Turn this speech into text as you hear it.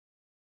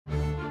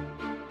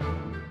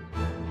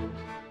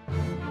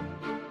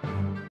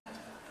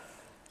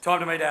Time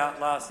to meet our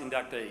last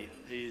inductee.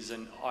 He is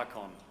an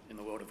icon in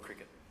the world of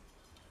cricket.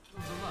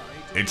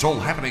 It's all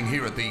happening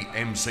here at the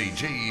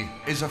MCG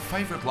is a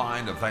favourite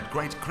line of that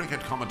great cricket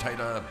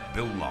commentator,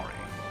 Bill Lawry.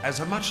 As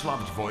a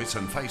much-loved voice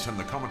and face in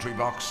the commentary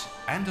box,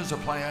 and as a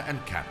player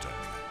and captain,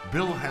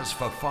 Bill has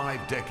for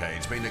 5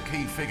 decades been a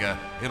key figure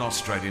in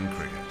Australian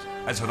cricket.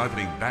 As an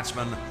opening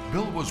batsman,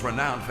 Bill was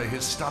renowned for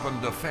his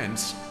stubborn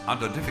defence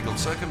under difficult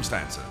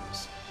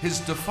circumstances. His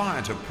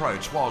defiant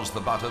approach was the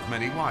butt of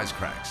many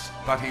wisecracks,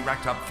 but he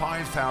racked up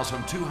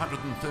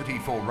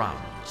 5,234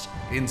 runs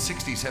in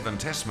 67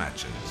 test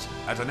matches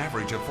at an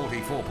average of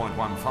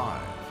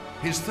 44.15.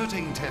 His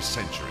 13 test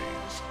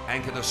centuries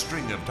anchored a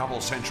string of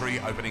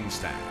double-century opening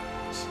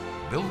stands.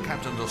 Bill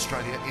captained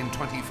Australia in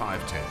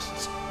 25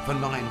 tests for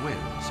 9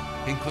 wins,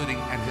 including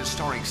an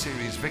historic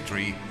series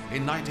victory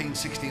in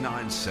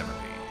 1969-70,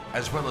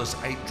 as well as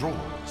 8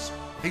 draws.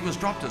 He was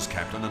dropped as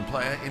captain and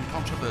player in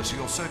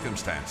controversial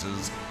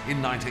circumstances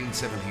in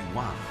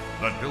 1971.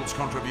 But Bill's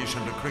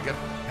contribution to cricket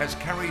has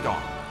carried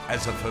on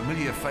as a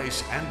familiar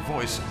face and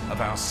voice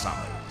of our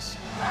summers. It's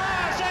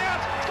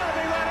out! It's going to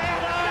be run out!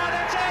 Oh,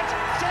 that's it!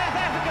 South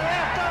Africa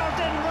out! Donald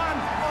didn't run!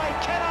 I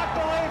cannot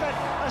believe it!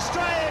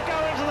 Australia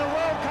go into the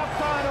World Cup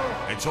final!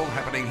 It's all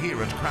happening here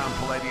at Crown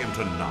Palladium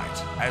tonight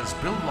as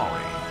Bill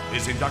Lawry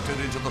is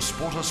inducted into the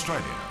Sport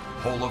Australia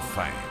Hall of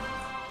Fame.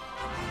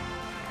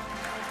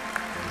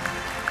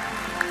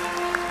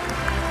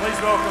 Please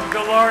welcome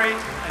Bill Lawry,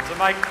 and to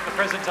make the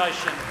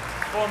presentation,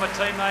 former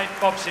teammate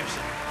Bob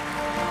Simpson.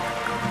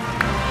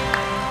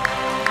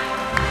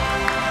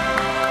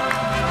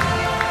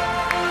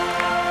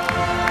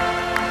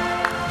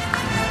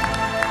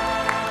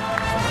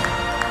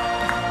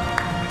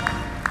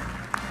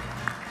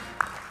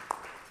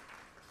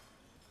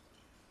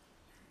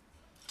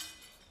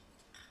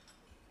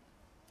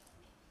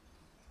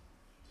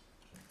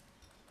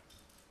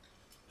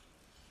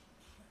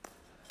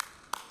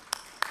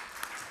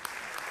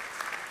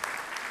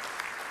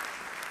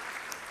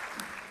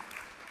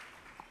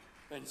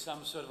 Been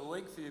some sort of a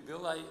week for you,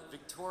 Bill. A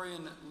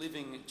Victorian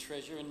living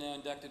treasure and now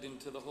inducted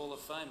into the Hall of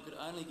Fame. Could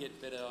only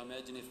get better, I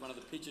imagine, if one of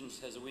the Pigeons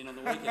has a win on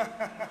the weekend.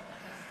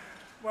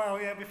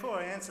 Well, yeah, before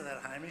I answer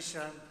that, Hamish,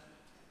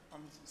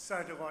 I'm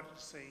so delighted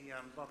to see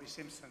Bobby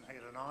Simpson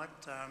here tonight.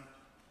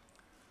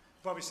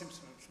 Bobby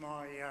Simpson was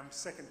my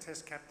second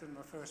test captain.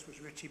 My first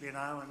was Richie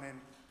Bino, and then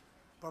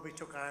Bobby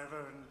took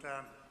over and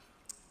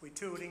we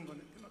toured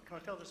England. Can I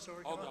tell the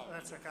story? Oh, no.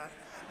 That's okay.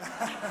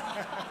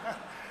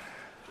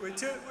 We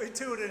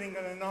toured in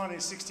England in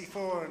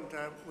 1964 and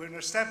we're an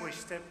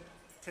established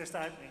test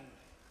opening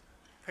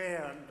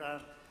pair, and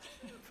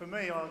for me,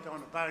 I don't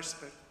want to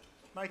boast, but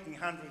making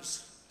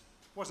hundreds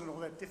wasn't all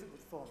that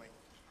difficult for me.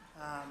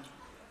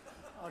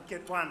 I'd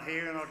get one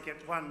here and I'd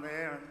get one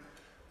there, and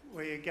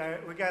we go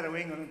to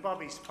England, and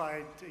Bobby's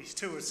played, he's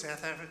toured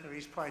South Africa,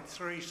 he's played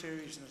 3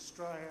 series in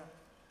Australia,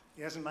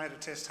 he hasn't made a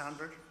test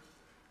 100,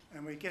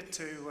 and we get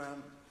to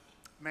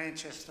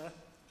Manchester,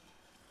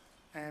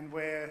 and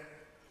we're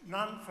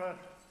none for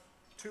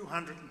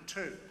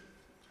 202,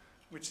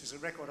 which is a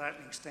record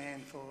opening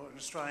stand for an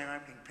Australian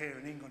opening pair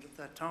in England at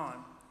that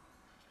time.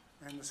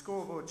 And the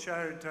scoreboard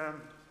showed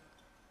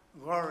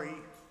Lawry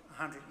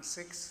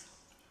 106,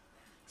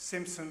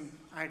 Simpson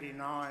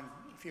 89,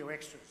 a few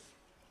extras.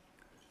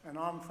 And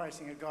I'm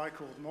facing a guy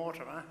called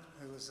Mortimer,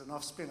 who was an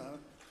off spinner,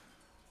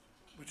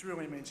 which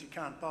really means he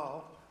can't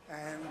bowl.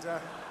 And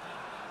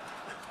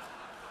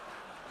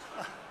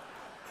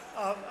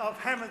I've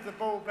hammered the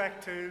ball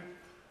back to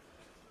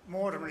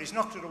Mortimer, and he's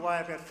knocked it away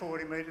about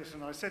 40 metres,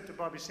 and I said to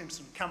Bobby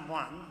Simpson, come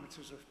one, which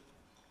was a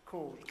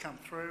call to come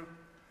through,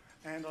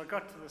 and I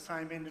got to the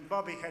same end, and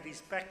Bobby had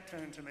his back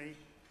turned to me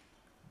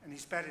and he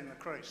spat in the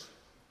crease,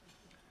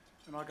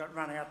 and I got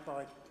run out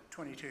by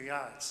 22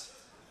 yards.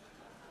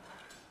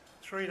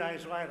 3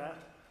 days later,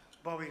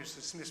 Bobby was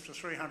dismissed for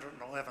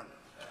 311.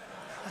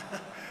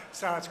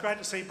 So it's great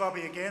to see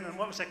Bobby again. And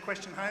what was that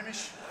question,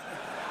 Hamish?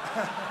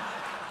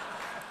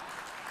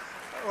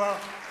 Well,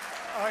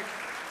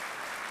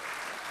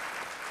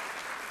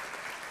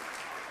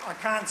 I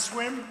can't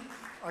swim,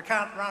 I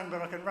can't run,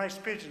 but I can race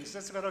pigeons.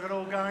 That's what I've got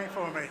all going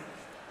for me.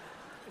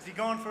 Is he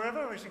gone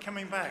forever, or is he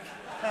coming back?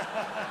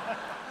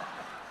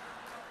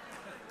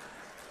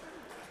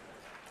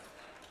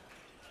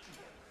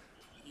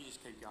 You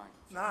just keep going.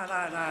 No,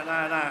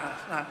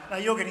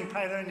 you're getting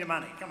paid, earn your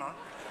money, come on.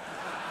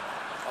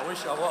 I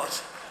wish I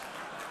was.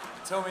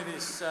 Tell me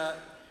this,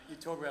 you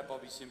talk about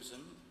Bobby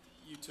Simpson,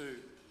 you two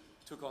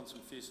took on some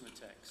fearsome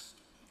attacks.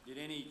 Did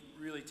any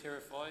really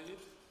terrify you?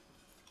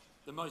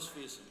 The most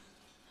fearsome?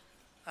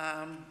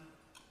 Can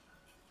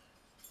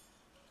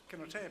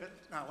I tell you about,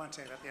 no, I won't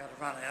tell you about the other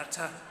run out.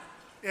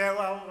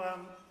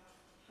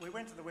 We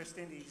went to the West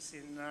Indies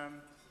in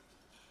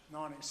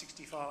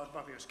 1965,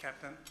 Bobby was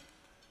captain,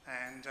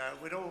 and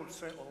we'd all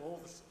the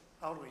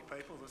elderly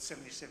people, the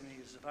 77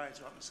 years of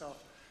age like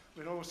myself,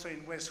 we'd all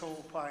seen Wes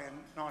Hall play in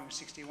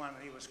 1961,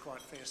 and he was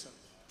quite fearsome.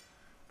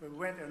 But we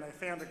went and they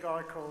found a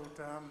guy called,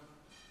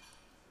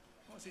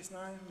 what was his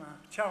name?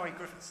 Charlie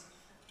Griffiths.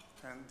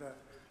 And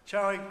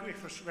Charlie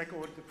Griffith's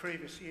record the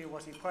previous year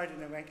was he played in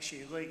the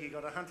Lancashire League. He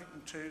got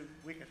 102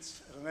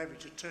 wickets at an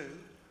average of 2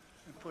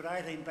 and put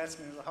 18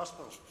 batsmen in the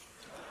hospital.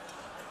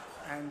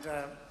 And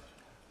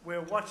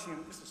we're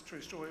watching, this is a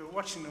true story, we're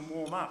watching them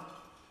warm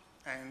up.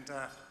 And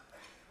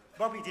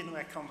Bobby didn't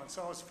lack confidence.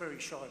 I was very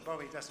shy.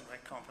 Bobby doesn't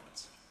lack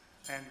confidence.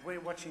 And we're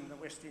watching the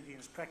West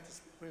Indians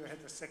practice. We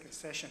had the second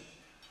session.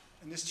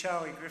 And this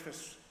Charlie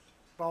Griffiths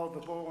bowled the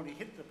ball and he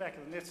hit the back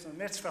of the nets and the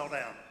nets fell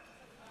down,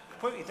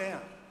 completely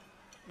down.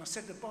 And I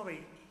said to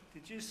Bobby,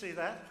 did you see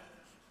that?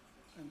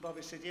 And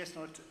Bobby said, yes.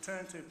 And I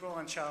turned to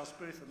Brian Charles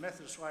Booth, a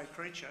Methodist lay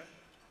preacher,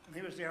 and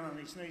he was down on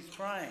his knees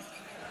praying.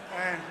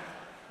 And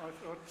I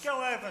thought, go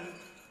over and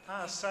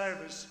ask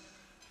Sobers,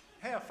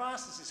 how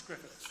fast is this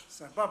Griffith?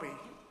 So Bobby,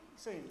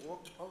 see him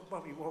walk,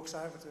 Bobby walks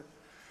over to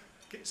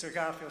Sir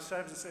Garfield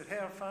Sobers and said,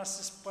 how fast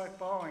is this bloke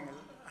bowling?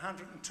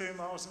 102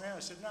 miles an hour.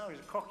 He said, no, he's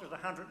cocked at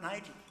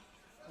 180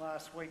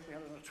 last week we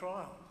had on a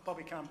trial.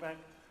 Bobby came back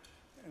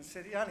and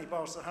said, he only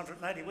bowls at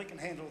 180, we can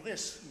handle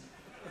this.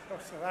 And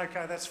I said,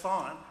 okay, that's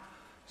fine.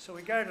 So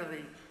we go to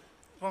the,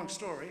 long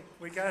story,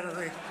 we go to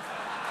the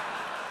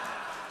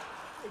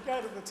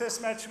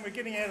test match and we're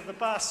getting out of the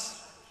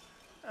bus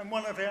and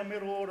one of our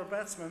middle order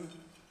batsmen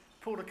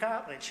pulled a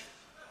cartilage.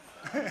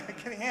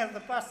 Getting out of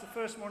the bus the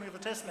first morning of the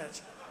test match.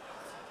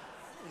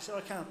 He said,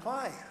 I can't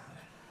play.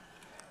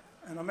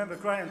 And I remember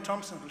Graham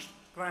Thomas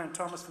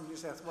from New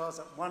South Wales,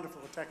 that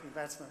wonderful attacking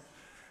batsman.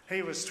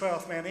 He was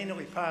 12th man, he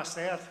nearly passed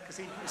out because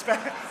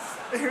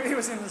he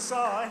was in the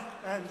side.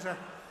 And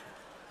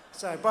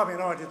so Bobby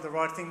and I did the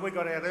right thing. We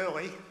got out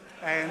early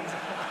and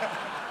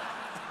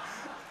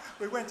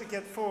we went to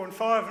get 4 and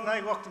 5 and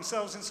they locked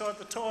themselves inside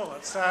the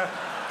toilet. So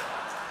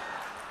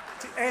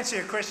to answer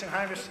your question,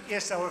 Hamish,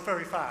 yes, they were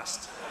very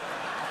fast.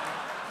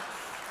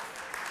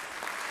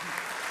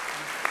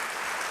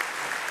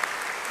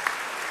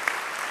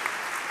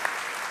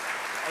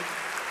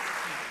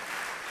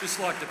 Just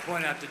like to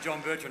point out to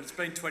John Bertrand, it's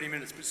been 20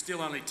 minutes, but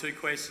still only 2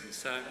 questions.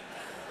 So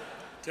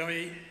tell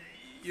me,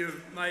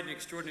 you've made an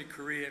extraordinary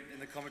career in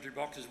the commentary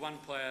box. Has one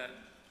player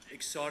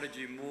excited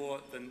you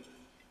more than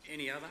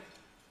any other?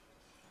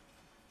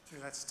 Gee,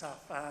 that's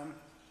tough.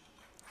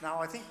 No,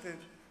 I think the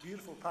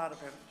beautiful part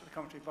about the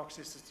commentary box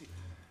is that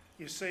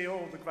you see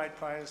all the great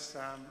players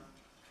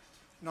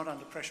not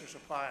under pressure as a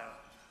player.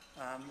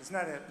 There's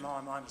no doubt in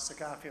my mind that Sir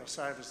Garfield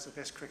Sobers is the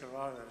best cricketer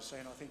I've ever seen.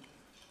 I think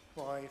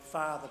by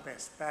far the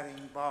best,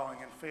 batting, bowling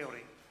and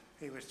fielding.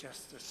 He was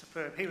just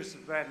superb. He was the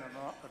Bradman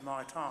of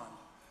my time.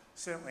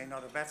 Certainly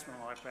not a batsman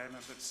like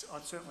Bradman, but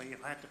I'd certainly,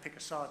 if I had to pick a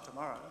side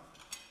tomorrow,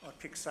 I'd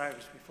pick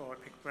Sobers before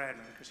I'd pick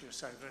Bradman because he was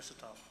so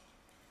versatile.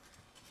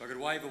 If I could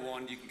wave a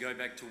wand, you could go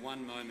back to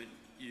one moment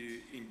you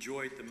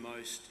enjoyed the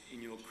most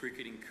in your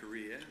cricketing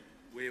career.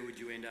 Where would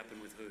you end up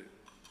and with who?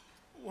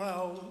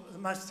 Well, the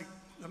most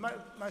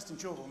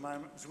enjoyable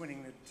moment was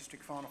winning the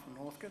district final from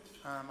Northcote.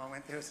 I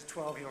went there as a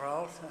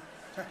 12-year-old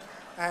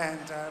and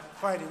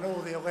played in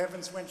all the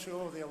 11s, went through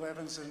all the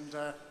 11s,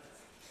 and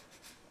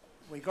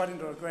we got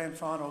into a grand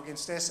final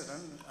against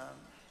Essendon,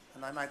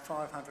 and they made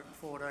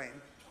 514,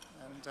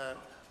 and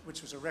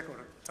which was a record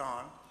at the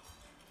time.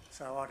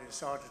 So I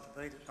decided to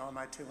beat it, and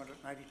I made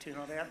 282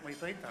 not out, and we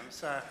beat them.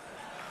 So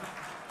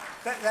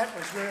that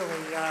was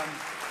really...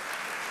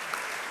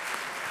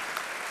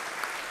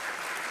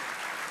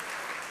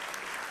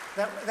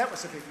 That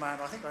was a big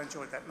moment. I think I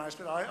enjoyed that most,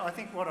 but I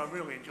think what I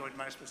really enjoyed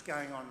most was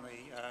going on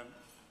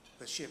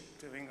the ship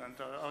to England.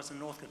 I was a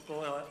Northcote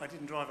boy. I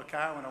didn't drive a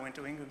car when I went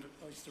to England.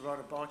 I used to ride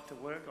a bike to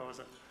work. I was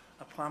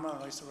a plumber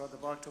and I used to ride the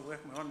bike to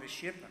work, and we were on this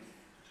ship and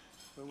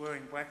we were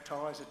wearing black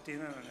ties at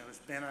dinner, and there was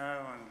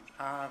Benno and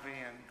Harvey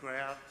and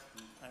Grout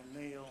and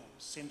Neil,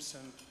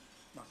 Simpson,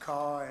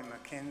 Mackay and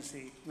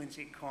Mackenzie,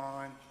 Lindsay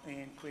Klein,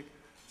 Ian Quick.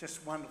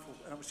 Just wonderful,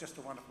 and it was just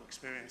a wonderful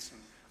experience,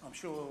 and I'm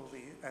sure all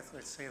the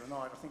athletes here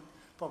tonight, I think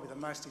probably the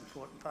most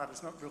important part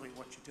is not really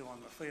what you do on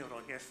the field,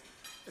 I guess.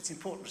 It's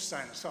important to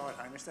stay on the side,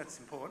 Hamish, that's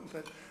important,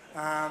 but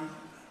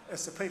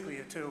it's the people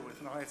you tour with,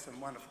 and I had some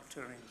wonderful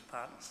touring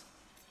partners.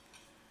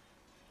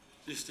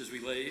 Just as we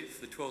leave,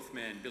 the 12th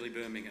man, Billy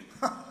Birmingham.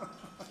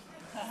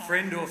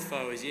 Friend or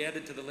foe, is he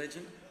added to the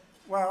legend?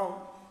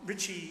 Well,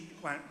 Richie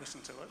won't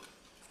listen to it.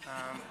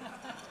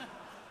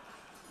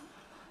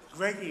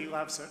 Greggy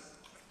loves it,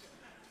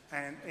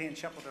 and Ian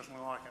Chappell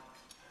doesn't like it.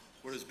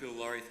 What does Bill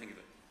Lawry think of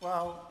it?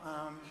 Well,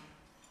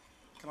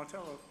 can I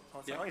tell?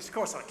 Yep. Yes, of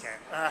course I can.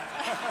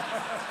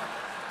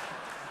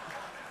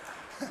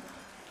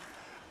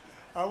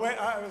 I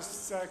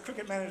was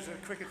cricket manager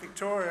at Cricket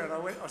Victoria, and I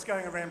was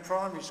going around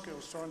primary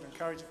schools trying to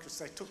encourage it because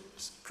they took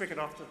cricket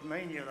off the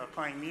menu. They were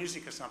playing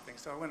music or something.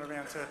 So I went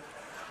around to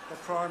the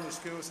primary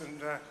schools,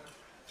 and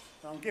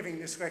I'm giving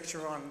this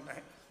lecture on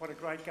what a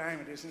great game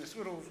it is. And this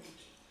little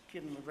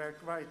kid in about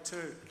grade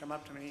 2 came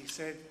up to me and he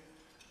said,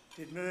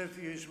 "Did Merv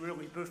Hughes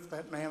really boof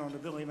that man on the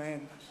Billy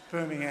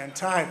Birmingham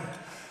table?"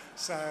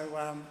 So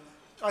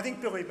I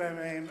think Billy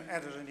Birmingham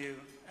added a new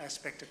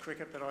aspect to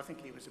cricket, but I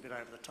think he was a bit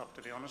over the top,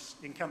 to be honest.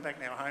 You can come back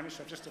now, Hamish.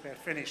 I've just about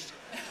finished.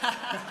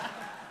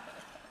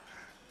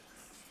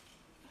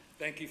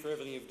 Thank you for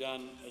everything you've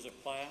done as a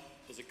player,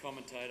 as a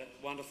commentator.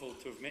 Wonderful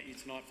to have met you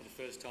tonight for the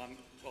first time.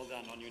 Well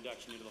done on your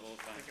induction into the Hall of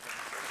Fame.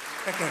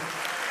 Thank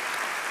you.